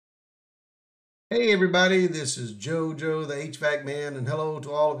Hey everybody, this is JoJo, the HVAC man, and hello to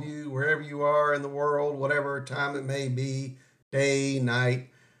all of you wherever you are in the world, whatever time it may be, day, night,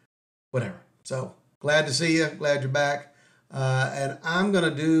 whatever. So glad to see you, glad you're back. And I'm going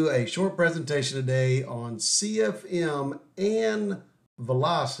to do a short presentation today on CFM and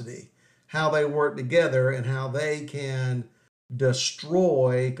velocity, how they work together and how they can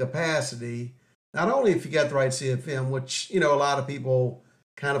destroy capacity. Not only if you got the right CFM, which, a lot of people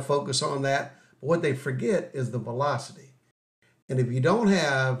kind of focus on that, but what they forget is the velocity. And if you don't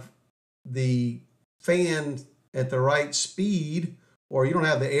have the fan at the right speed, or you don't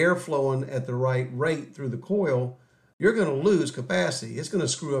have the air flowing at the right rate through the coil, you're going to lose capacity. It's going to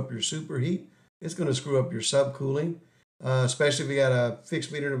screw up your superheat. It's going to screw up your subcooling, especially if you got a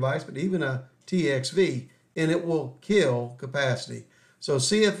fixed meter device, but even a TXV, and it will kill capacity. So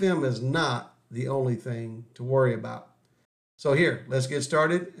CFM is not the only thing to worry about. So here, let's get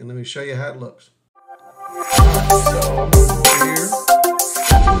started, and let me show you how it looks. So here,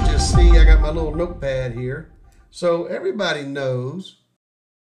 you just see I got my little notepad here. So everybody knows,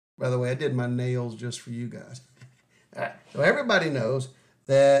 by the way, I did my nails just for you guys. All right, so everybody knows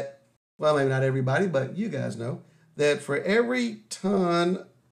that, well, maybe not everybody, but you guys know that for every ton,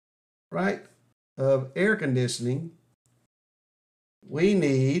 right, of air conditioning, we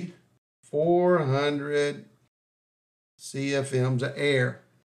need 400 CFMs of air.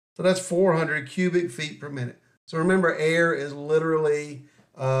 So that's 400 cubic feet per minute. So remember, air is literally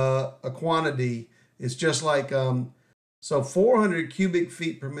a quantity. It's just like, so 400 cubic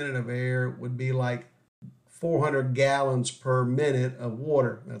feet per minute of air would be like 400 gallons per minute of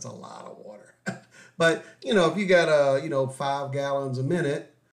water. That's a lot of water. But, if you got, 5 gallons a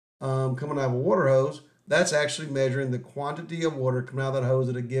minute coming out of a water hose, that's actually measuring the quantity of water coming out of that hose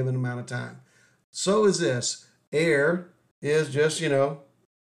at a given amount of time. So is this. Air is just, it's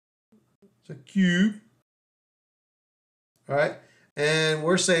a cube. All right. And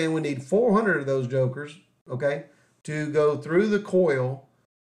we're saying we need 400 of those jokers, okay, to go through the coil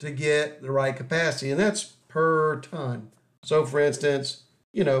to get the right capacity. And that's per ton. So for instance,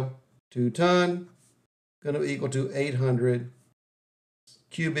 2 ton going to equal to 800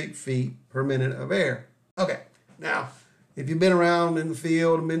 cubic feet per minute of air. Okay. Now, if you've been around in the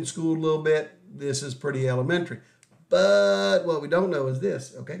field and been schooled a little bit, this is pretty elementary. But what we don't know is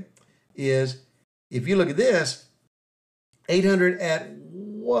this, okay, is if you look at this, 800 at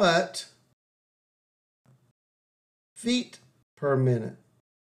what feet per minute?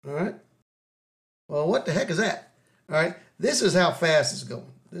 All right. Well, what the heck is that? All right. This is how fast it's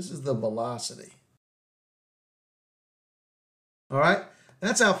going. This is the velocity. All right.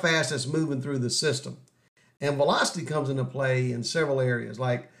 That's how fast it's moving through the system. And velocity comes into play in several areas.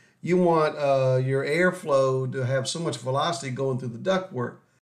 Like you want your airflow to have so much velocity going through the ductwork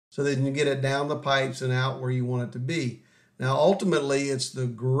so that you can get it down the pipes and out where you want it to be. Now, ultimately, it's the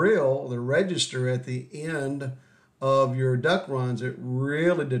grill, the register at the end of your duct runs that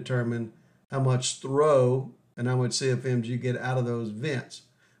really determine how much throw and how much CFMs you get out of those vents.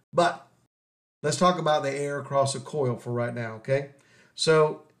 But let's talk about the air across the coil for right now, okay?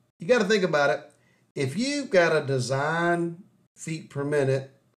 So you got to think about it. If you've got a design feet per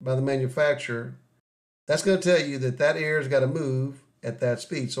minute by the manufacturer, that's going to tell you that that air's got to move at that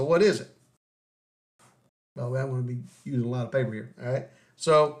speed. So what is it? Well, I'm going to be using a lot of paper here, all right?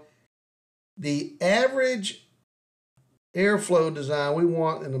 So the average airflow design we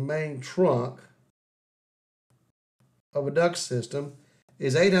want in the main trunk of a duct system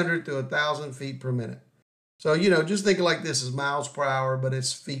is 800 to 1,000 feet per minute. So, just think of like this is miles per hour, but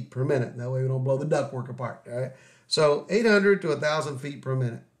it's feet per minute. That way we don't blow the ductwork apart, all right? So 800 to 1,000 feet per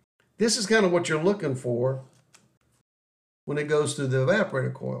minute. This is kind of what you're looking for when it goes through the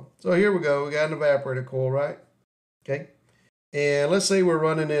evaporator coil. So here we go. We got an evaporator coil, right? Okay. And let's say we're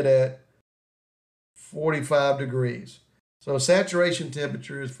running it at 45 degrees. So saturation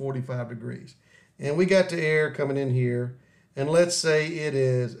temperature is 45 degrees. And we got the air coming in here. And let's say it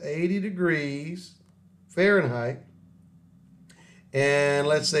is 80 degrees Fahrenheit. And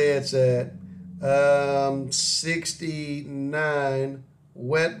let's say it's at 69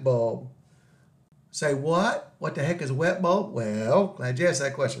 wet bulb. Say what? What the heck is a wet bulb? Well, glad you asked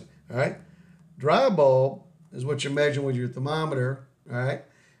that question. All right. Dry bulb is what you're measuring with your thermometer. All right.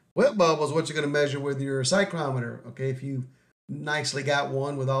 Wet bulb is what you're going to measure with your psychrometer. Okay. If you nicely got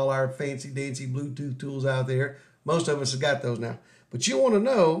one with all our fancy dancy Bluetooth tools out there, most of us have got those now. But you want to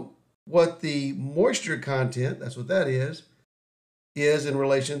know what the moisture content, that's what that is in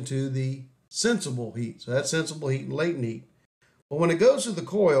relation to the sensible heat. So that's sensible heat and latent heat. But when it goes through the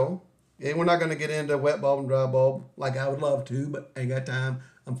coil, and we're not going to get into wet bulb and dry bulb like I would love to, but ain't got time.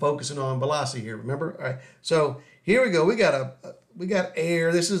 I'm focusing on velocity here, remember? All right, so here we go. We got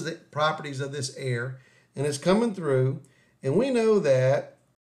air. This is the properties of this air, and it's coming through, and we know that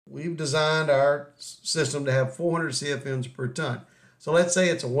we've designed our system to have 400 CFMs per ton. So let's say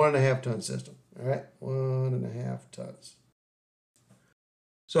it's a 1.5 ton system, all right? 1.5 tons.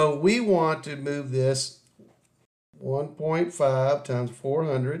 So we want to move this 1.5 times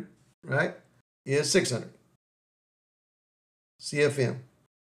 400, right, is 600 CFM.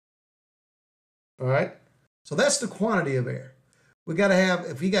 All right? So that's the quantity of air. We got to have,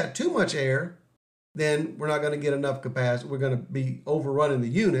 if you got too much air, then we're not going to get enough capacity. We're going to be overrunning the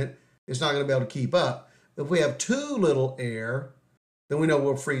unit. It's not going to be able to keep up. If we have too little air, then we know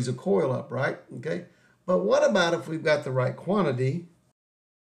we'll freeze the coil up, right? Okay? But what about if we've got the right quantity,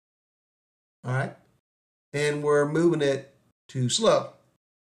 all right, and we're moving it too slow?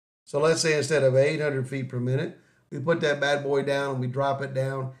 So let's say instead of 800 feet per minute, we put that bad boy down and we drop it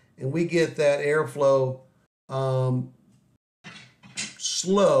down and we get that airflow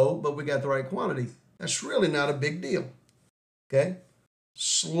slow, but we got the right quantity. That's really not a big deal, okay?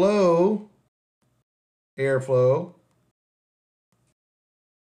 Slow airflow.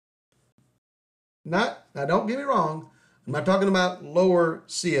 Now don't get me wrong. I'm not talking about lower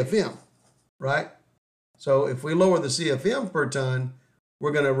CFM, right? So if we lower the CFM per ton,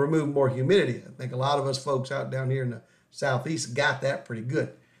 we're going to remove more humidity. I think a lot of us folks out down here in the southeast got that pretty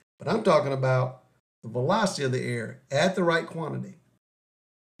good. But I'm talking about the velocity of the air at the right quantity.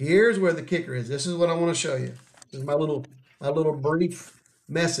 Here's where the kicker is. This is what I want to show you. This is my little brief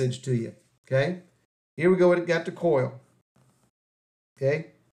message to you. Okay? Here we go. It got the coil. Okay?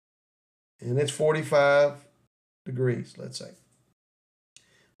 And it's 45 degrees, let's say.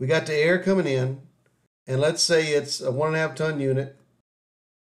 We got the air coming in, and let's say it's a 1.5 ton unit,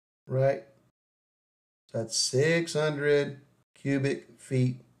 right? So that's 600 cubic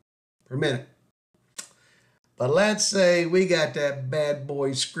feet per minute. But let's say we got that bad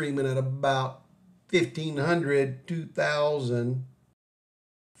boy screaming at about 1,500, 2,000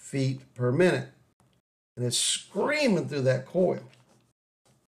 feet per minute. And it's screaming through that coil.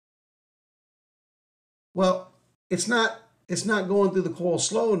 Well, it's not going through the coil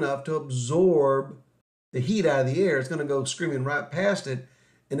slow enough to absorb the heat out of the air. It's going to go screaming right past it,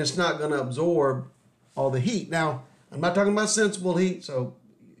 and it's not going to absorb all the heat. Now, I'm not talking about sensible heat, so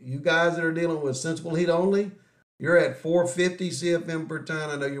you guys that are dealing with sensible heat only, you're at 450 CFM per ton.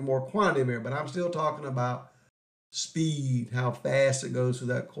 I know you're more quantity of air, but I'm still talking about speed, how fast it goes through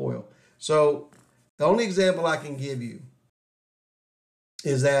that coil. So the only example I can give you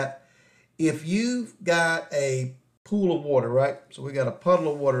is that if you've got a pool of water, right? So we got a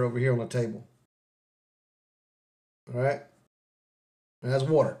puddle of water over here on the table. All right? That's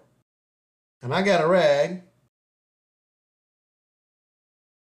water. And I got a rag.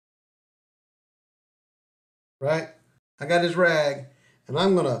 Right? I got this rag, and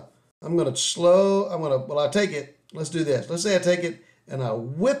well, I take it, let's do this. Let's say I take it and I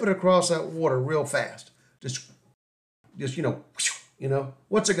whip it across that water real fast. Just what's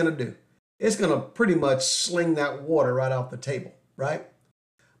it going to do? It's going to pretty much sling that water right off the table, right?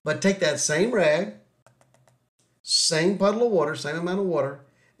 But take that same rag, same puddle of water, same amount of water,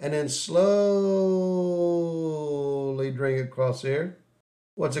 and then slowly drain it across there.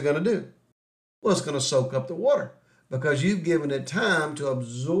 What's it going to do? Well, it's going to soak up the water because you've given it time to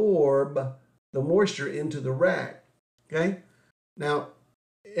absorb the moisture into the rag, okay? Now,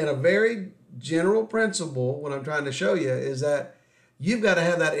 in a very general principle, what I'm trying to show you is that you've got to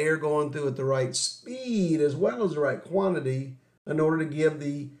have that air going through at the right speed as well as the right quantity in order to give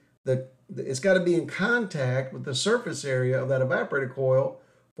it's got to be in contact with the surface area of that evaporator coil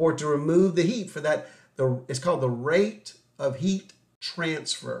for it to remove the heat for that. It's called the rate of heat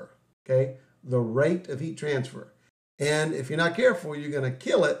transfer, okay? The rate of heat transfer. And if you're not careful, you're going to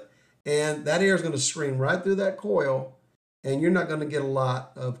kill it, and that air is going to stream right through that coil, and you're not going to get a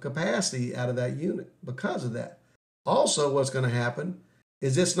lot of capacity out of that unit because of that. Also, what's going to happen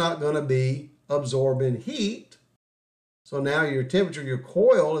is it's not going to be absorbing heat. So now your temperature, your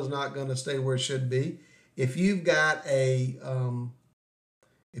coil is not going to stay where it should be. If you've got a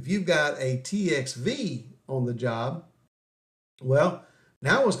TXV on the job, well,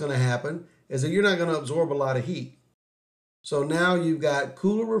 now what's going to happen is that you're not going to absorb a lot of heat. So now you've got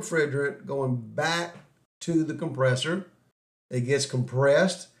cooler refrigerant going back to the compressor. It gets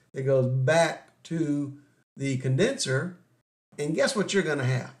compressed. It goes back to the condenser. And guess what you're going to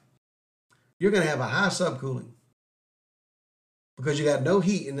have? You're going to have a high subcooling because you got no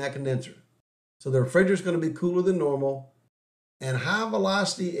heat in that condenser. So the refrigerator is going to be cooler than normal. And high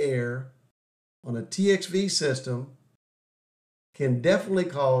velocity air on a TXV system can definitely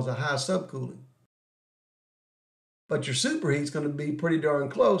cause a high subcooling. But your superheat's going to be pretty darn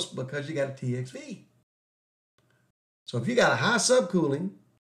close because you got a TXV. So if you got a high subcooling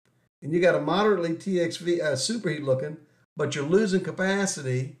and you got a moderately TXV superheat looking, but you're losing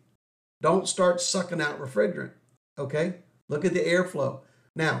capacity, don't start sucking out refrigerant. Okay? Look at the airflow.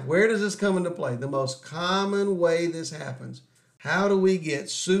 Now, where does this come into play? The most common way this happens. How do we get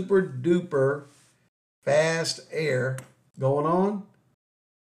super duper fast air going on?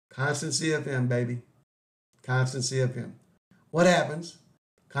 Constant CFM, baby. Constant CFM. What happens?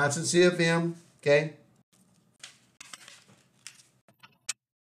 Constant CFM, okay?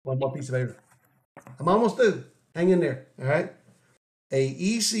 One more piece of paper. I'm almost through. Hang in there, all right? A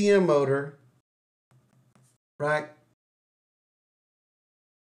ECM motor, right?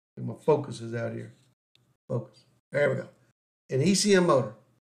 My focus is out here. Focus. There we go. An ECM motor,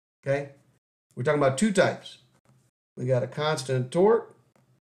 okay? We're talking about two types. We got a constant torque,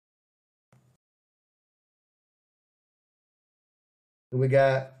 and we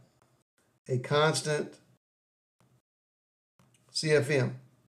got a constant CFM.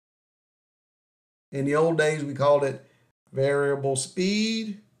 In the old days, we called it variable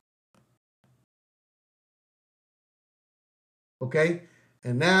speed. Okay?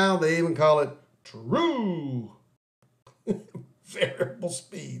 And now they even call it true variable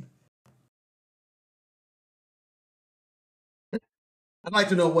speed. I'd like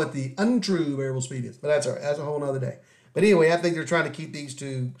to know what the untrue variable speed is, but that's all right. That's a whole nother day. But anyway, I think they're trying to keep these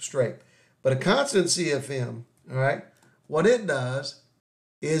two straight. But a constant CFM, all right, what it does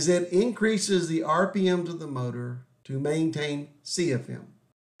is it increases the RPMs of the motor to maintain CFM.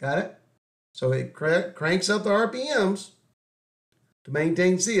 Got it? So it cranks up the RPMs to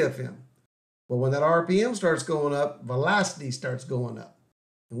maintain CFM. But when that RPM starts going up, velocity starts going up.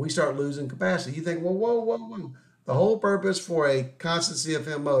 And we start losing capacity. You think, well, whoa. The whole purpose for a constant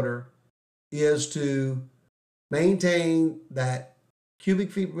CFM motor is to maintain that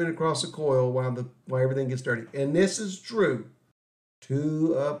cubic feet per minute across the coil while everything gets dirty. And this is true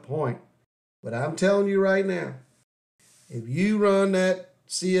to a point. But I'm telling you right now, if you run that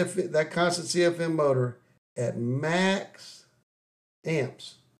constant CFM motor at max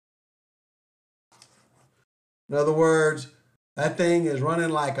amps, in other words, that thing is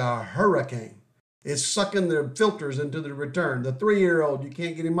running like a hurricane. It's sucking the filters into the return. The 3-year-old, you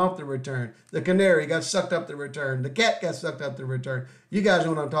can't get him off the return. The canary got sucked up the return. The cat got sucked up the return. You guys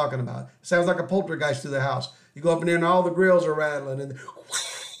know what I'm talking about. It sounds like a poltergeist through the house. You go up in there and all the grills are rattling. And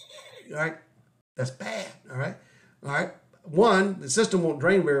all right? That's bad, all right? All right? One, the system won't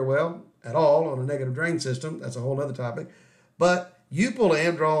drain very well at all on a negative drain system. That's a whole other topic. But you pull an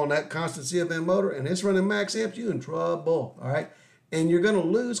amp draw on that constant CFM motor and it's running max amps, you're in trouble, all right? And you're going to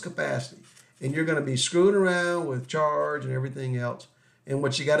lose capacity. And you're going to be screwing around with charge and everything else. And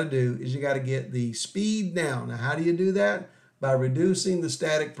what you got to do is you got to get the speed down. Now, how do you do that? By reducing the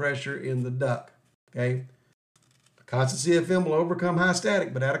static pressure in the duct, okay? Constant CFM will overcome high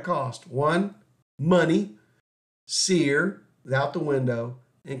static, but at a cost. One, money, sear out the window,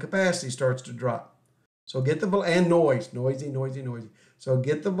 and capacity starts to drop. So get and noisy. So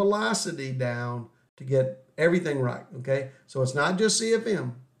get the velocity down to get everything right, okay? So it's not just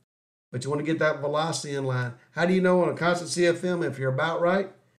CFM, but you want to get that velocity in line. How do you know on a constant CFM if you're about right?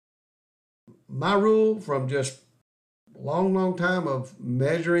 My rule from just a long time of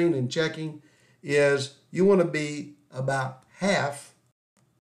measuring and checking is you want to be about half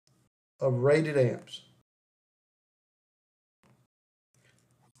of rated amps.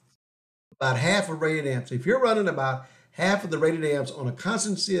 About half of rated amps. If you're running about half of the rated amps on a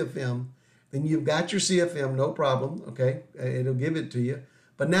constant CFM, then you've got your CFM, no problem, okay? It'll give it to you.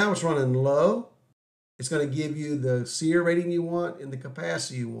 But now it's running low. It's going to give you the SEER rating you want and the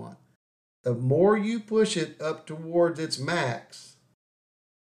capacity you want. The more you push it up towards its max,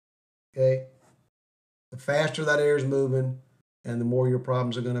 okay, the faster that air is moving and the more your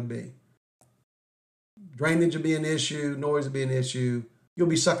problems are going to be. Drainage will be an issue. Noise will be an issue. You'll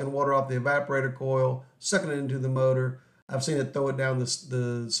be sucking water off the evaporator coil, sucking it into the motor. I've seen it throw it down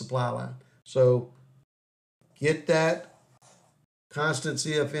the supply line. So get that constant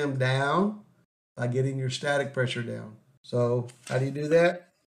CFM down by getting your static pressure down. So how do you do that?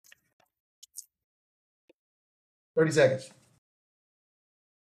 30 seconds.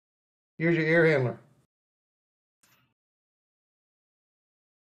 Here's your air handler.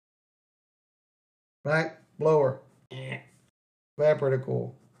 Right? Blower. Evaporator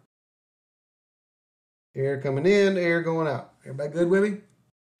coil. Air coming in, air going out. Everybody good with me?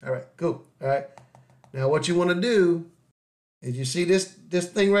 All right, cool. All right. Now what you want to do is you see this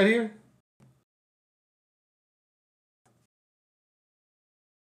thing right here?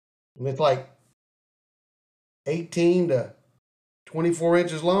 and it's like 18 to 24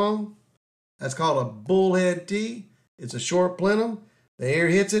 inches long. That's called a bullhead T. It's a short plenum. The air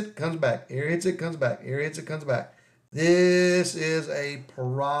hits it, comes back. Air hits it, comes back. Air hits it, comes back. This is a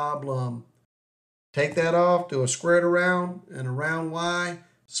problem. Take that off, do a squared around and a round Y.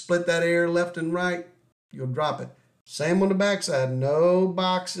 Split that air left and right. You'll drop it. Same on the backside. No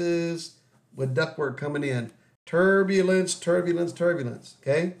boxes with ductwork coming in. Turbulence, turbulence, turbulence.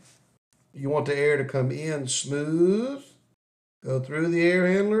 Okay? You want the air to come in smooth, go through the air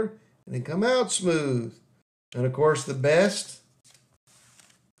handler, and then come out smooth. And of course, the best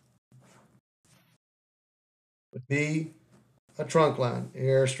would be a trunk line.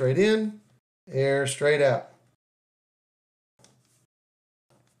 Air straight in, air straight out.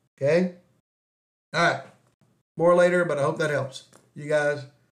 Okay? All right. More later, but I hope that helps. You guys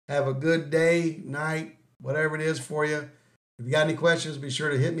have a good day, night, whatever it is for you. If you got any questions, be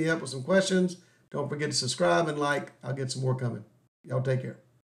sure to hit me up with some questions. Don't forget to subscribe and like. I'll get some more coming. Y'all take care.